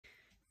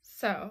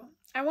So,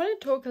 I want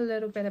to talk a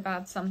little bit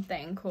about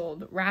something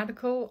called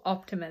radical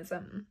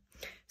optimism.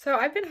 So,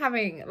 I've been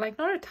having, like,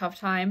 not a tough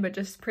time, but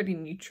just pretty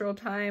neutral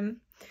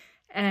time.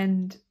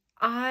 And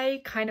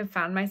I kind of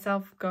found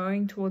myself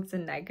going towards the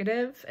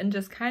negative and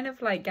just kind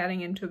of like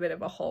getting into a bit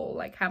of a hole.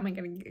 Like, how am I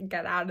going to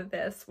get out of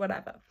this?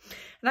 Whatever.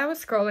 And I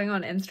was scrolling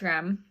on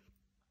Instagram,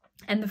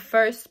 and the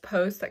first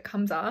post that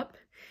comes up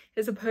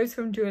is a post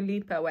from Dua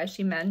Lipa where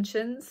she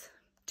mentions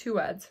two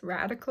words: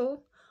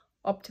 radical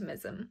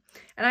optimism.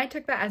 And I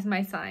took that as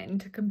my sign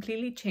to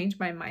completely change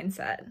my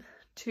mindset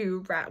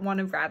to one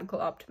of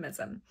radical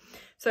optimism.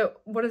 So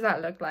what does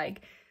that look like?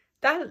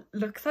 That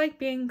looks like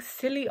being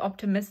silly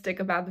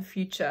optimistic about the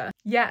future.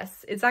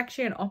 Yes, it's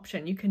actually an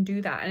option. You can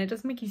do that, and it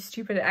doesn't make you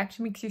stupid. It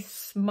actually makes you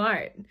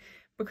smart,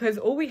 because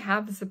all we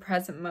have is the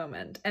present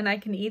moment, and I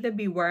can either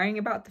be worrying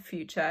about the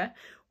future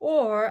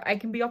or I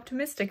can be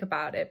optimistic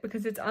about it,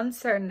 because it's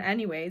uncertain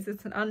anyways.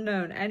 It's an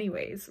unknown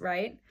anyways,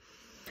 right?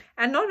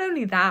 And not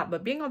only that,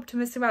 but being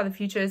optimistic about the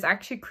future is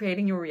actually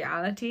creating your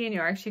reality, and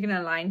you're actually going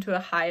to align to a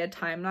higher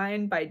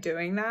timeline by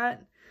doing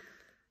that.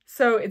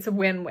 So it's a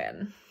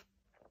win-win.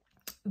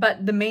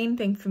 But the main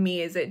thing for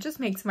me is it just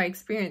makes my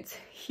experience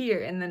here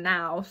in the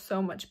now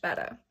so much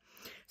better.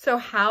 So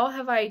how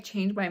have I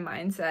changed my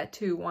mindset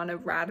to one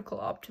of radical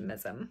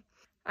optimism?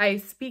 I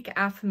speak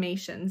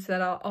affirmations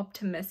that are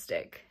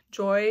optimistic.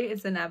 Joy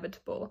is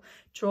inevitable.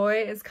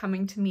 Joy is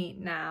coming to me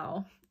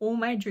now. All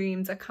my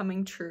dreams are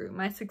coming true.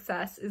 My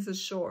success is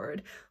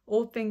assured.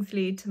 All things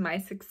lead to my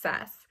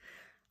success.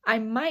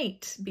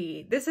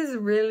 This is a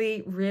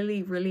really,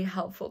 really, really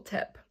helpful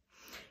tip.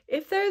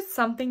 If there's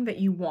something that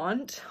you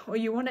want, or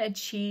you want to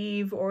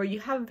achieve, or you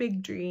have a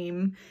big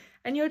dream,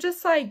 and you're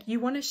just like, you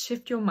want to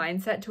shift your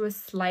mindset to a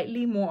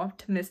slightly more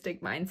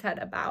optimistic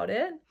mindset about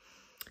it,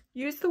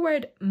 use the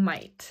word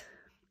might.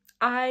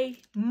 I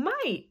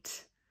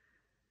might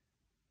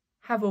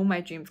have all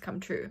my dreams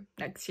come true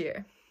next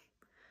year.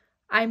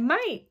 I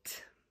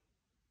might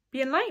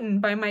be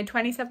enlightened by my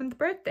 27th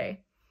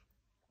birthday.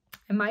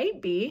 I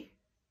might be.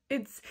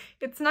 It's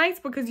nice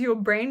because your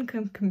brain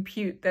can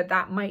compute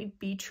that might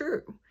be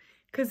true.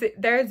 Because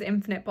there's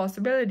infinite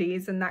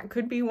possibilities, and that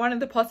could be one of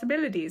the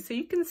possibilities. So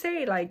you can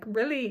say, like,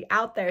 really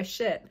out there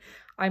shit.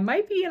 I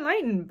might be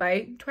enlightened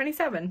by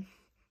 27.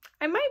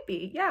 I might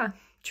be. Yeah,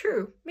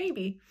 true.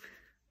 Maybe.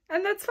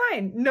 And that's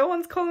fine. No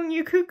one's calling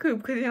you cuckoo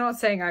because you're not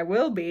saying I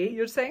will be.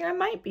 You're saying I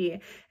might be.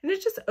 And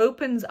it just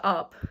opens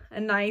up a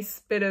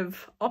nice bit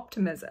of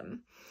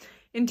optimism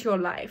into your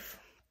life.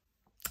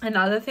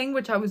 Another thing,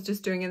 which I was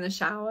just doing in the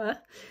shower,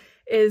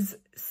 is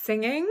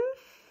singing.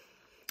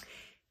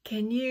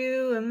 Can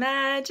you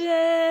imagine?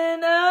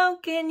 Oh,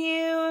 can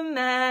you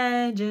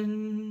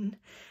imagine?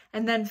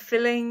 And then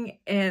filling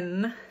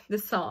in the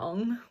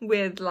song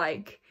with,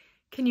 like,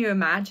 can you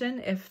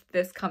imagine if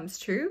this comes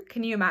true?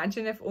 Can you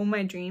imagine if all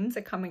my dreams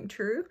are coming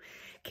true?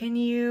 Can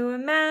you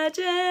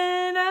imagine?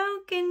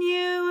 Oh, can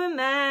you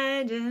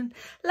imagine?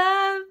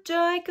 Love,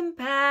 joy,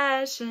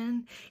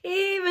 compassion,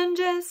 even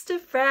just a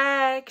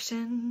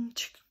fraction.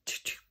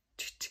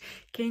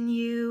 Can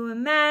you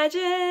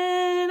imagine?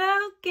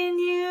 Oh, can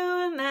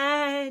you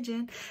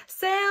imagine?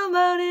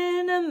 Sailboat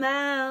in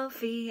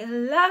Amalfi, a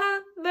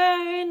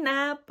lover in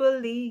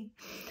Napoli.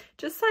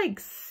 Just like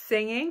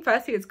singing.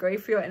 Firstly, it's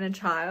great for your inner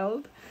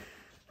child.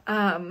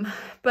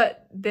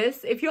 But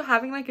this, if you're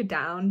having like a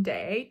down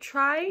day,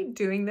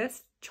 do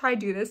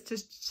this to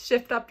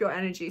shift up your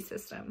energy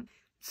system.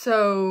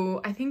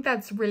 So I think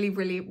that's really,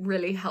 really,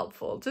 really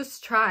helpful.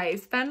 Just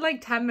spend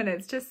like 10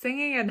 minutes just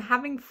singing and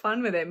having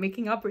fun with it,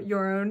 making up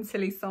your own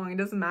silly song. It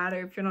doesn't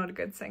matter if you're not a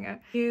good singer.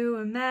 You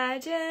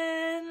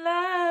imagine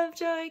love,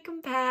 joy,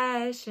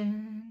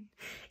 compassion,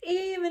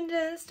 even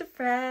just a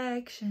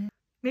fraction.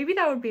 Maybe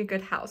that would be a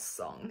good house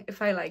song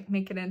if I like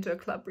make it into a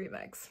club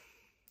remix.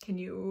 Can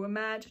you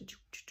imagine?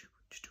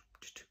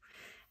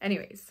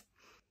 Anyways,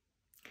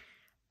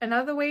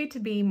 another way to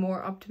be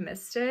more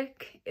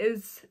optimistic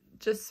is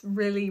just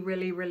really,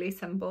 really, really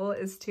simple,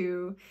 is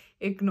to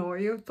ignore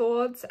your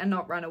thoughts and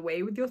not run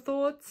away with your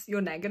thoughts,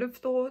 your negative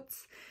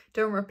thoughts.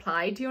 Don't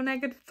reply to your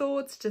negative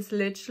thoughts. Just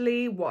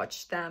literally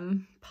watch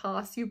them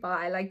pass you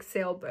by like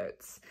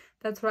sailboats.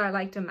 That's what I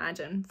like to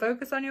imagine.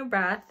 Focus on your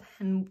breath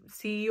and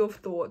see your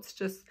thoughts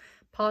just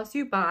pass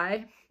you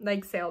by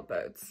like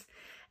sailboats.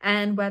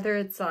 And whether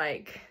it's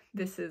like,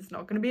 this is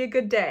not going to be a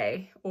good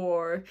day,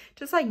 or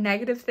just like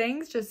negative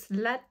things, just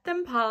let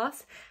them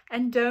pass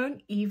and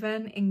don't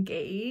even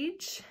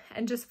engage,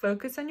 and just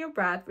focus on your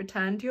breath.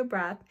 Return to your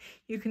breath.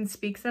 You can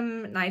speak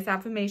some nice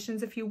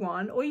affirmations if you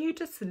want, or you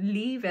just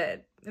leave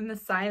it in the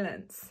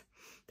silence.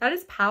 That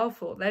is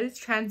powerful. That is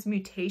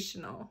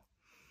transmutational.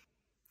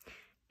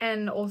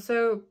 And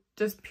also,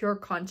 just pure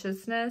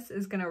consciousness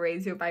is going to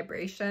raise your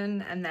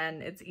vibration, and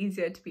then it's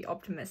easier to be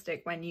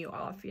optimistic when you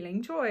are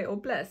feeling joy or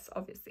bliss,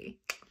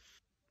 obviously.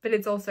 But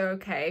it's also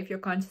okay if you're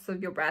conscious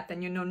of your breath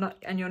and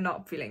you're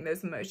not feeling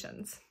those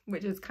emotions,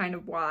 which is kind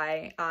of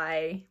why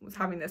I was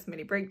having this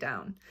mini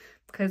breakdown,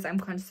 because I'm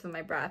conscious of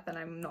my breath and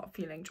I'm not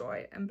feeling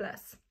joy and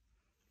bliss.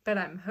 But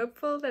I'm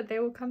hopeful that they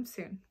will come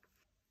soon.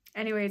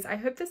 Anyways, I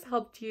hope this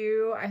helped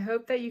you. I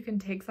hope that you can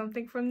take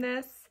something from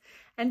this,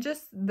 and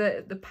just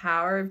the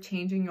power of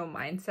changing your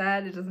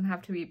mindset. It doesn't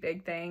have to be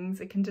big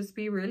things. It can just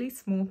be really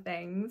small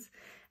things,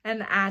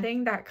 and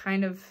adding that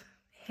kind of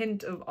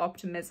hint of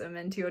optimism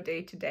into your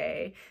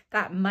day-to-day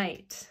that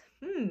might,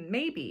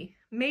 maybe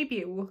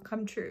it will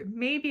come true.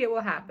 Maybe it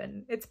will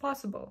happen. It's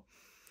possible.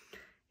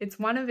 It's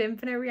one of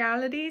infinite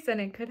realities,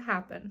 and it could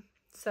happen.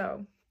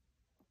 So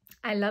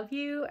I love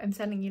you. I'm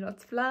sending you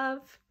lots of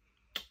love.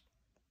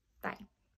 Bye.